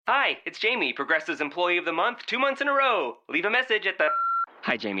Hi, it's Jamie, Progressive's Employee of the Month, 2 months in a row. Leave a message at the...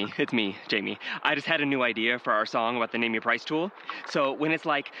 Hi, Jamie. It's me, Jamie. I just had a new idea for our song about the Name Your Price tool. So when it's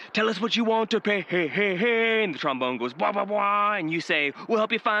like, tell us what you want to pay, hey, hey, hey, and the trombone goes, blah, blah, blah, and you say, we'll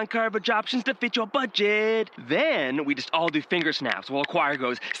help you find coverage options to fit your budget. Then we just all do finger snaps while a choir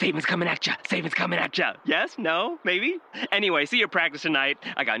goes, savings coming at ya, savings coming at ya. Yes? No? Maybe? Anyway, see you at practice tonight.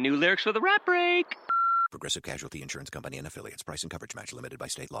 I got new lyrics for the rap break. Progressive Casualty Insurance Company and Affiliates. Price and coverage match limited by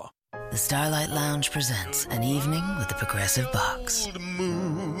state law. The Starlight Lounge presents an evening with the Progressive Box. Old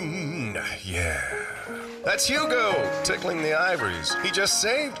moon, yeah. That's Hugo, tickling the ivories. He just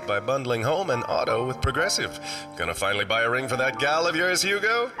saved by bundling home and auto with Progressive. Gonna finally buy a ring for that gal of yours,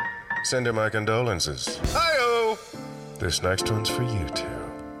 Hugo? Send her my condolences. Hi-oh! This next one's for you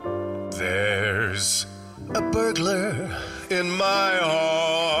two. There's a burglar in my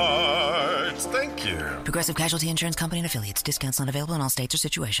heart. Thank you. Progressive Casualty Insurance Company and Affiliates. Discounts not available in all states or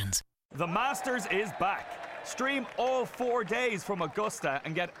situations. The Masters is back. Stream all 4 days from Augusta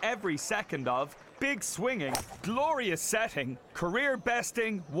and get every second of big swinging, glorious setting, career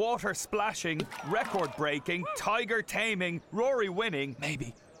besting, water splashing, record breaking, tiger taming, Rory winning,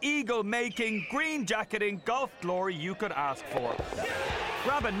 maybe, eagle making, green jacketing, golf glory you could ask for.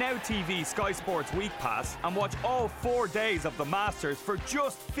 Grab a Now TV Sky Sports Week Pass and watch all 4 days of the Masters for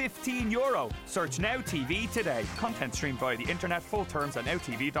just €15. Search Now TV today. Content streamed via the internet. Full terms at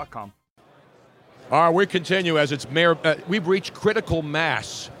nowtv.com. All right, we continue as it's we've reached critical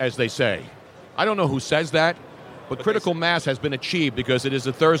mass, as they say. I don't know who says that, but critical mass has been achieved because it is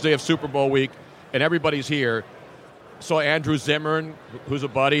the Thursday of Super Bowl week, and everybody's here. Saw Andrew Zimmern, who's a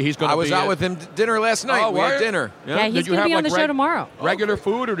buddy. He's going to be. I was out with him dinner last night. We had dinner. Yeah, he's going to be on the show tomorrow. Regular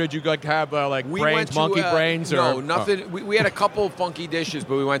food, or did you have brains, monkey brains? No, nothing. We had a couple funky dishes,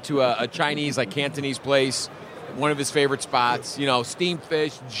 but we went to a Chinese, Cantonese place. One of his favorite spots. Steamed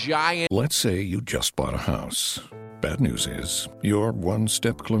fish, giant. Let's say you just bought a house. Bad news is you're one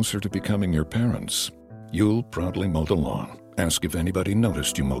step closer to becoming your parents. You'll proudly mow the lawn. Ask if anybody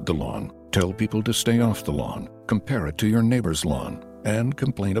noticed you mowed the lawn. Tell people to stay off the lawn. Compare it to your neighbor's lawn. And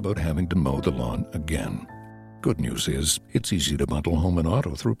complain about having to mow the lawn again. Good news is, it's easy to bundle home and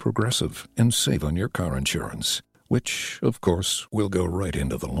auto through Progressive and save on your car insurance, which, of course, will go right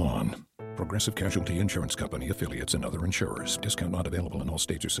into the lawn. Progressive Casualty Insurance Company, Affiliates, and other insurers. Discount not available in all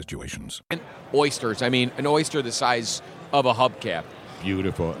states or situations. And oysters. I mean, an oyster the size of a hubcap.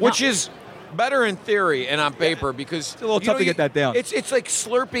 Beautiful. Which is better in theory and on paper because it's a little tough to get that down. It's like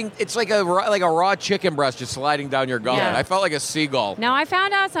slurping. It's like a raw chicken breast just sliding down your gullet. Yeah. I felt like a seagull. Now, I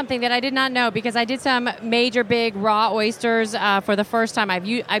found out something that I did not know because I did some major big raw oysters for the first time. I'm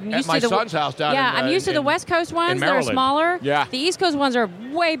used at to my son's house down. I'm used to the West Coast ones. They're smaller. Yeah. The East Coast ones are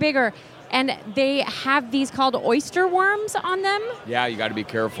way bigger. And they have these called oyster worms on them. Yeah, you got to be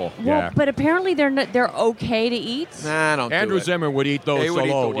careful. Well, but apparently they're okay to eat. Nah, don't Andrew do it. Zimmern would eat those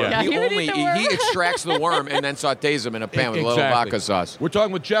alone. Yeah, he extracts the worm and then sautés them in a pan with a little vodka sauce. We're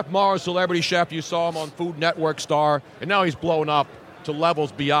talking with Jeff Mauro, celebrity chef. You saw him on Food Network star, and now he's blown up to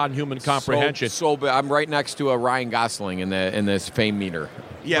levels beyond human comprehension. So I'm right next to a Ryan Gosling in this fame meter.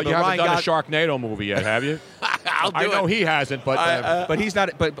 Yeah, but you haven't done a Sharknado movie yet, have you? I know he hasn't, but he's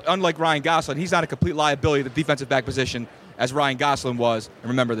not. But unlike Ryan Gosling, he's not a complete liability at the defensive back position as Ryan Gosling was.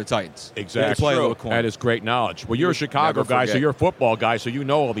 And remember the Titans. Exactly. Play a little coin. That is great knowledge. Well, you're a Chicago guy, so you're a football guy, so you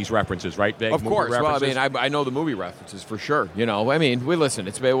know all these references, right? Of course. Well, I know the movie references for sure. We listen.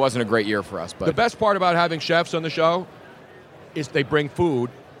 It wasn't a great year for us, but the best part about having chefs on the show is they bring food.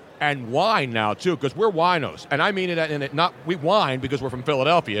 And wine now, too, because we're winos. And I mean we whine because we're from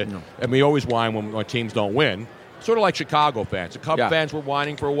Philadelphia, and we always whine when our teams don't win. Sort of like Chicago fans. The Cubs fans were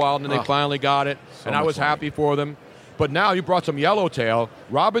whining for a while, and then they finally got it, and I was happy for them. But now you brought some Yellowtail.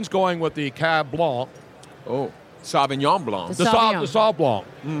 Robin's going with the Cab Blanc. Oh, Sauvignon Blanc. The Sauv Blanc.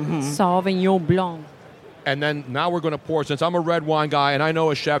 Mm-hmm. Sauvignon Blanc. And then now we're going to pour, since I'm a red wine guy, and I know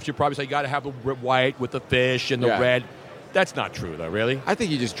as chefs, you probably say you got to have the white with the fish and the red. That's not true, though, really. I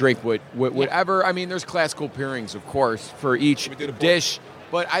think you just drink whatever. I mean, there's classical pairings, of course, for each dish.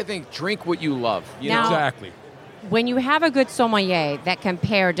 But I think drink what you love. Now, exactly. When you have a good sommelier that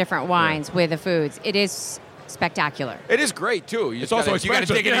compare different wines with the foods, it is spectacular. It is great, too. It's also expensive. You got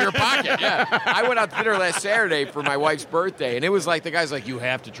to take it in your pocket. Yeah. I went out to dinner last Saturday for my wife's birthday, and it was like the guy's like, you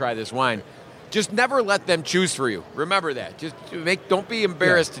have to try this wine. Just never let them choose for you. Remember that. Just don't be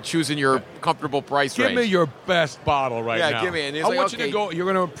embarrassed to choose in your comfortable price range. Give me your best bottle now. Yeah, give me. And I want you to go. You're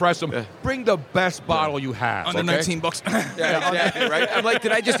going to impress them. Bring the best bottle you have. Under $19. Yeah, exactly. Right. I'm like,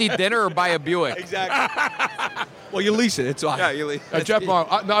 did I just eat dinner or buy a Buick? Exactly. Well, you lease it. It's awesome. Yeah, you lease. Jeff,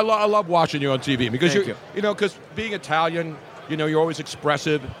 I love watching you on TV because because being Italian. You're always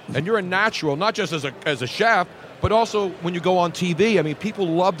expressive, and you're a natural, not just as a chef, but also when you go on TV. I mean, people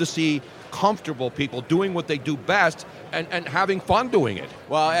love to see comfortable people doing what they do best and having fun doing it.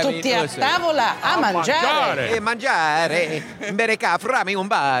 Well, I mean, Tutti a listen. tavola a mangiare. Mangiare. America, frammi un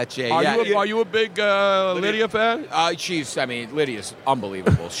bacio. Are you a big Lydia fan? Lydia's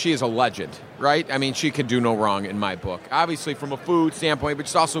unbelievable. She is a legend, right? I mean, she can do no wrong in my book. Obviously, from a food standpoint, but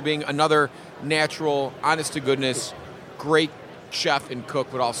just also being another natural, honest-to-goodness, great chef and cook,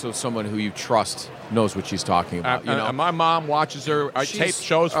 but also someone who you trust knows what she's talking about. And my mom watches her. I tape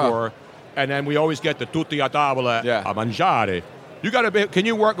shows for her, and then we always get the tutti a tavola a mangiare. You got to be. Can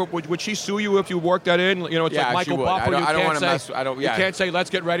you work? Would she sue you if you work that in? It's like Michael Buffer. I don't want to mess. I don't. Yeah. You can't say let's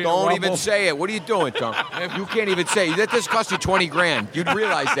get ready. Don't to even say it. What are you doing, Tom? You can't even say that. This cost you $20,000. You'd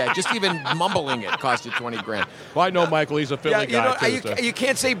realize that. Just even mumbling it cost you $20,000. Well, I know Michael. He's a Philly guy too. You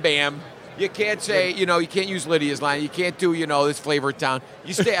can't say Bam. You can't say, you can't use Lydia's line. You can't do, this flavor town.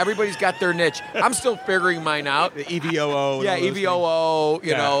 Everybody's got their niche. I'm still figuring mine out. The EVOO. Yeah, EVOO,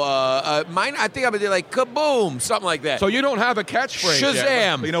 mine, I think I'm going to do like kaboom, something like that. So you don't have a catchphrase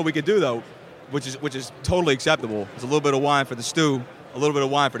Shazam. Yet. We could do, though, which is totally acceptable, is a little bit of wine for the stew, a little bit of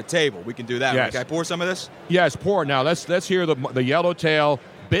wine for the table. We can do that. Yes. Can I pour some of this? Yes, pour. Now, let's hear the Yellowtail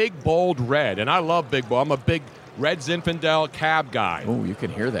Big Bold Red. And I love Big Bold. I'm a big Red Zinfandel cab guy. Oh, you can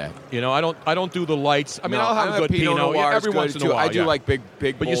hear that. I don't do the lights. I mean, I'll have a good Pinot Noir every once in a while. I do like big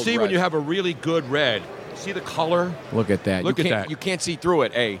But you see, red. when you have a really good red, see the color? Look at that. Look at that. You can't see through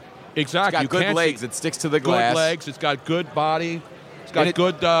it, eh? Exactly. It's got good legs. It sticks to the glass. Good legs. It's got good body. It's got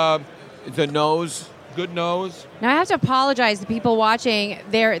good... the nose. Good nose. Now I have to apologize to people watching.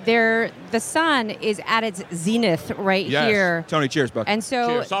 The sun is at its zenith right here. Tony, cheers, Buck. And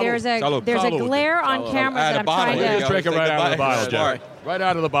so cheers. there's a glare on camera that I'm trying to drink it right out of the bottle, Jeff. Right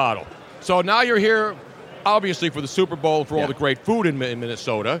out of the bottle. So now you're here, obviously, for the Super Bowl, for all the great food in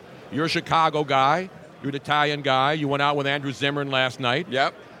Minnesota. You're a Chicago guy. You're an Italian guy. You went out with Andrew Zimmern last night.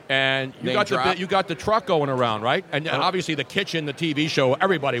 Yep. And you got the truck going around, right? And obviously the kitchen, the TV show,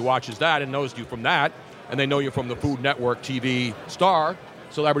 everybody watches that and knows you from that. And they know you from the Food Network TV star,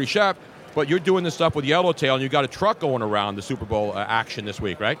 celebrity chef. But you're doing this stuff with Yellowtail, and you got a truck going around the Super Bowl action this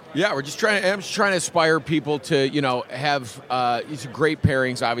week, right? Yeah, I'm just trying to inspire people to, have these great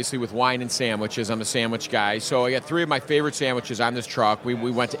pairings, obviously, with wine and sandwiches. I'm a sandwich guy. So I got 3 of my favorite sandwiches on this truck. We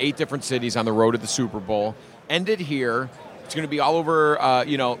went to 8 different cities on the road to the Super Bowl. Ended here. It's going to be all over,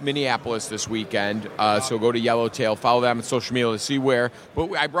 Minneapolis this weekend. So go to Yellowtail, follow them on social media to see where.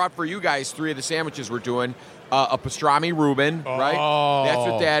 But I brought for you guys 3 of the sandwiches we're doing. A pastrami Reuben, right?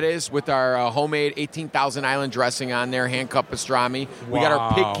 That's what that is, with our homemade 18,000 Island dressing on there, hand-cut pastrami. Wow. We got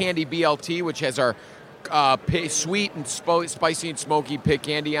our pig candy BLT, which has our sweet and spicy and smoky pig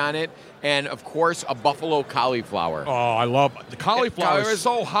candy on it. And, of course, a buffalo cauliflower. Oh, I love the cauliflower. Is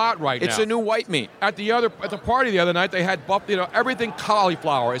so hot right now. It's a new white meat. At the party the other night, they had everything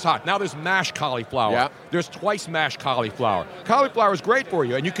cauliflower is hot. Now there's mashed cauliflower. Yeah. There's twice mashed cauliflower. Cauliflower is great for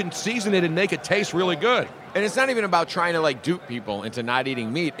you, and you can season it and make it taste really good. And it's not even about trying to dupe people into not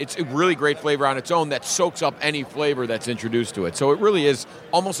eating meat. It's a really great flavor on its own that soaks up any flavor that's introduced to it. So it really is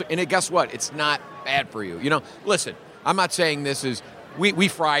almost. And guess what? It's not bad for you. Listen. I'm not saying this is. We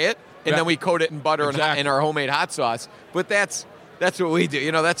fry it and then we coat it in butter and in our homemade hot sauce. But that's what we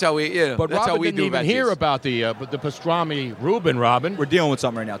do. That's how we. But that's Robin how we didn't do even veggies. hear about the pastrami Reuben. Robin, we're dealing with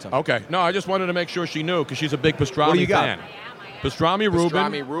something right now, Tom. Okay. No, I just wanted to make sure she knew because she's a big pastrami What do you got? fan. Pastrami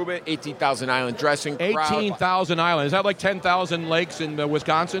Reuben, 18,000 Island dressing. 18,000 Island. Is that like 10,000 lakes in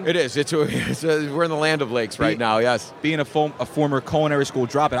Wisconsin? It is. We're in the land of lakes right now, yes. Being a former culinary school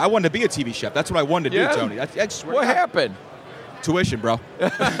dropout, I wanted to be a TV chef. That's what I wanted to do, Tony. I swear what happened? Tuition, bro.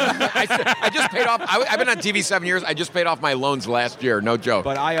 I just paid off. I've been on TV 7 years. I just paid off my loans last year. No joke.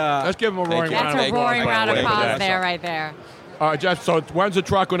 But let's give him a roaring round of applause. That's a roaring round of applause right there. All right, Jeff, so when's the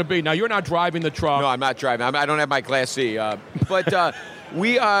truck going to be? Now, you're not driving the truck. No, I'm not driving. I don't have my Class C. But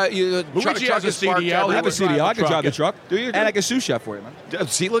we Luigi has a CDL. I have a CDL. I can drive the truck. Do you? And I can sous chef for you, man.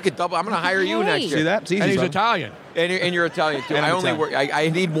 See, look at double. I'm going to hire you next year. See that? It's easy, and he's son. Italian. And you're Italian, too. And I I'm only Italian. work. I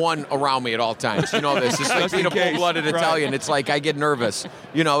need one around me at all times. You know this. It's like Just being in a case. full-blooded Right. Italian. It's like I get nervous,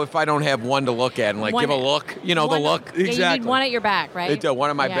 if I don't have one to look at and give a look. The look. Yeah, you need one at your back, right? One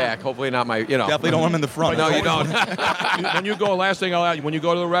at my back. Hopefully not my. Definitely don't want him in the front. No, you don't. When you go, last thing I'll add you, when you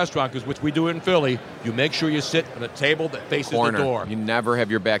go to the restaurant, because we do it in Philly, you make sure you sit at a table that faces the door. You never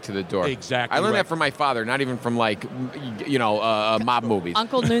have your back to the door. Exactly. I learned that from my father, not even from mob movies.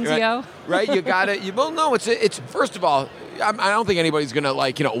 Uncle Nunzio. Right? You got it. Well, no. It's first of all, I don't think anybody's gonna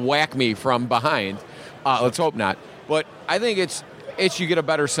whack me from behind. Let's hope not. But I think it's you get a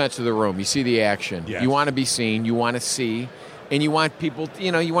better sense of the room. You see the action. Yes. You want to be seen. You want to see. and you want people,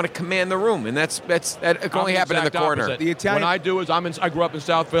 you want to command the room, and that can only happen in the corner. Opposite. What I do is I grew up in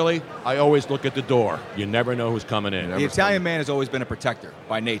South Philly. I always look at the door. You never know who's coming in. The Italian man has always been a protector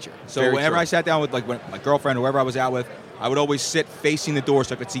by nature. So Very whenever true. I sat down with my girlfriend, whoever I was out with, I would always sit facing the door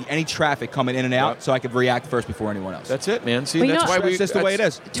so I could see any traffic coming in and out, so I could react first before anyone else. That's it, man. See, Well, that's why that's just the way it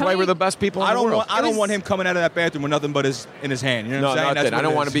is. That's why we're the best people in I the don't world. want. I don't want him coming out of that bathroom with nothing but in his hand. You know No, what I'm saying? nothing. That's I what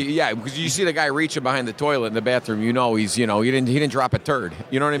don't it want to is. be. Yeah, because you see the guy reaching behind the toilet in the bathroom. You know he didn't drop a turd.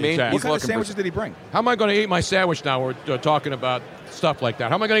 You know what I mean? Exactly. What kind of looking for- sandwiches did he bring? How am I going to eat my sandwich now? We're talking about stuff like that.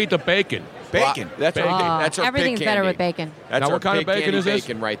 How am I going to eat the bacon? Bacon. That's Bacon. That's our Everything's pig better candy. with bacon. That's Now, our what kind of big bacon candy is this?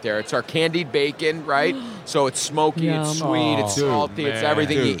 Bacon right there. It's our candied bacon, right? So it's smoky, it's Yum. sweet, it's Dude, salty, it's man.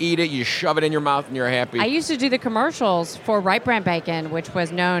 everything. Dude. You eat it, you shove it in your mouth, and you're happy. I used to do the commercials for Right Brand Bacon, which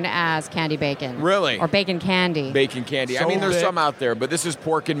was known as candy bacon. Really? Or bacon candy. Bacon candy. I So mean, there's big. some out there, but this is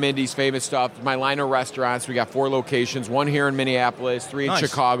Pork and Mindy's famous stuff. My line of restaurants. We got 4 locations: 1 here in Minneapolis, 3 in Nice.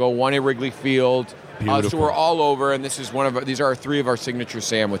 Chicago, 1 in Wrigley Field. So Beautiful. we're all over, and this is these are 3 of our signature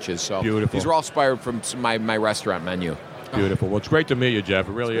sandwiches. So Beautiful. These are all inspired from my restaurant menu. Beautiful. Well, it's great to meet you, Jeff.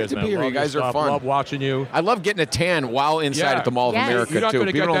 It really It's is, great to man. be here. Love You guys your are stuff. fun. Love watching you. I love getting a tan while inside Yeah. at the Mall of Yes. America You're not too. going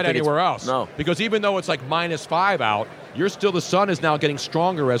to People get don't that think it's- anywhere else. No. Because even though it's like -5 out, the sun is now getting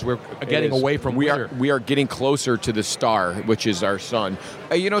stronger as we're getting It is. away from we winter. are getting closer to the star, which is our sun.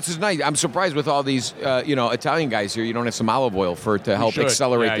 It's just nice. I'm surprised with all these Italian guys here. You don't have some olive oil to help should.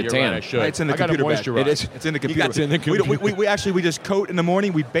 accelerate Yeah, the you're tan. right, I should. It's in the I gotta computer bag. moisturize. It is. It's in the You computer. got it in the computer. We actually just coat in the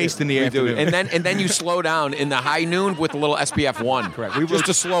morning. We baste in the We do. afternoon. And then you slow down in the high noon with a little SPF 1. Correct. Just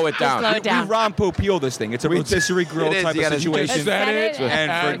to slow it down. slow it down. We Ron Peel this thing. It's a rotisserie grill It is. type You of gotta situation. just Set it Set it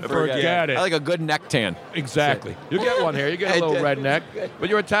and forget it. I like a good neck tan. Exactly. You get one here. You get a I little did. redneck. But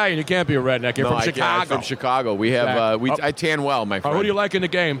you're Italian. You can't be a redneck. You're No, from I can't. I'm Chicago. from Chicago. We have Exactly. I tan well, my friend. Who do you like in the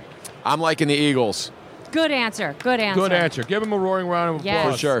game? I'm liking the Eagles. Good answer. Good answer. Good answer. Give him a roaring round of Yes.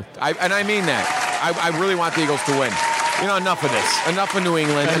 applause. For sure. I mean that. I really want the Eagles to win. Enough of this. Enough of New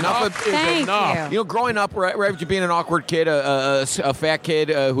England. Enough of is Thank enough. you. growing up, right, being an awkward kid, a fat kid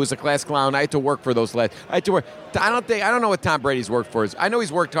who was a class clown, I had to work for those lads. I had to work. I don't know what Tom Brady's worked for. I know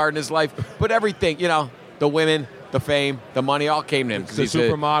he's worked hard in his life, but everything, the women, the fame, the money, all came to him. 'cause The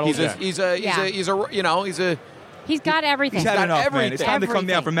supermodels, He's got everything. He's had got enough, man. everything. It's time to come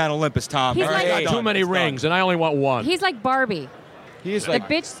down Everything. from Mount Olympus, Tom. He's All like- right? I got too many rings, and I only want one. He's like Barbie. He's The like,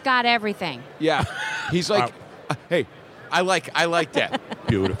 bitch's got everything. yeah. He's like, hey, I like that.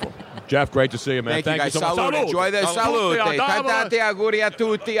 Beautiful. Jeff, great to see you, man. Thank you guys. so much. Salute. Enjoy the salute. Tanti auguri a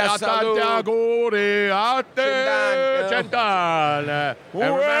tutti. A Tanti salute. auguri a te, Cent'anni.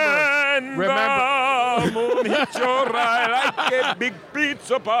 And remember, like a big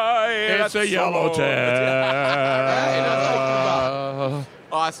pizza pie. it's a yellow tail.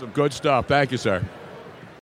 Awesome. Good stuff. Thank you, sir.